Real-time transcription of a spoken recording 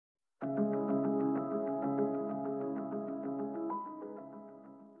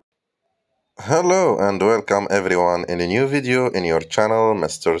Hello and welcome everyone in a new video in your channel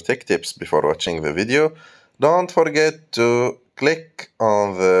Mr. Tech Tips. Before watching the video, don't forget to click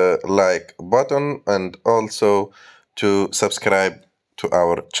on the like button and also to subscribe to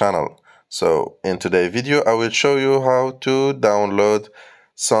our channel. So in today's video I will show you how to download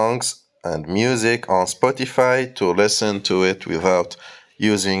songs and music on Spotify to listen to it without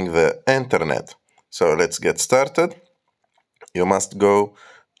using the internet. So let's get started. You must go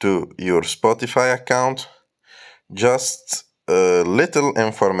to your Spotify account. Just a little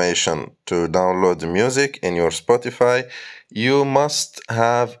information to download the music in your Spotify. You must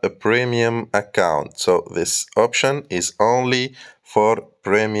have a premium account. So this option is only for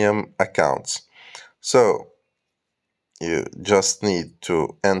premium accounts. So you just need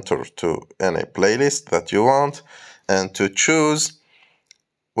to enter to any playlist that you want and to choose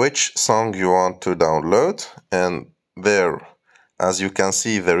which song you want to download, and there, as you can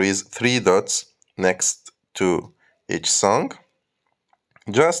see, there is 3 dots next to each song.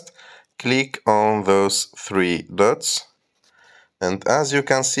 Just click on those 3 dots, and as you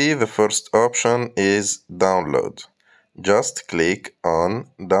can see, the first option is download. Just click on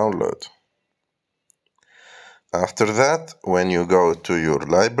download. After that, when you go to your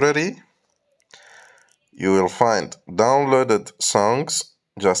library, you will find downloaded songs.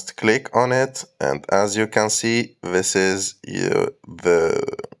 Just click on it, and as you can see, this is the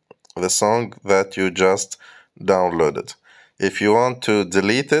song that you just downloaded. If you want to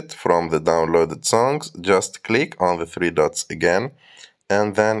delete it from the downloaded songs, just click on the 3 dots again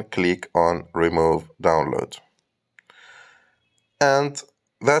and then click on remove download. And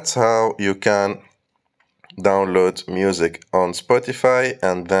that's how you can download music on Spotify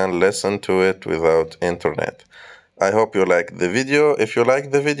and then listen to it without internet. I hope you like the video. If you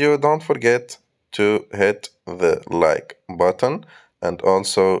like the video, don't forget to hit the like button and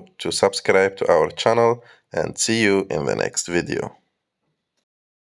also to subscribe to our channel, and see you in the next video.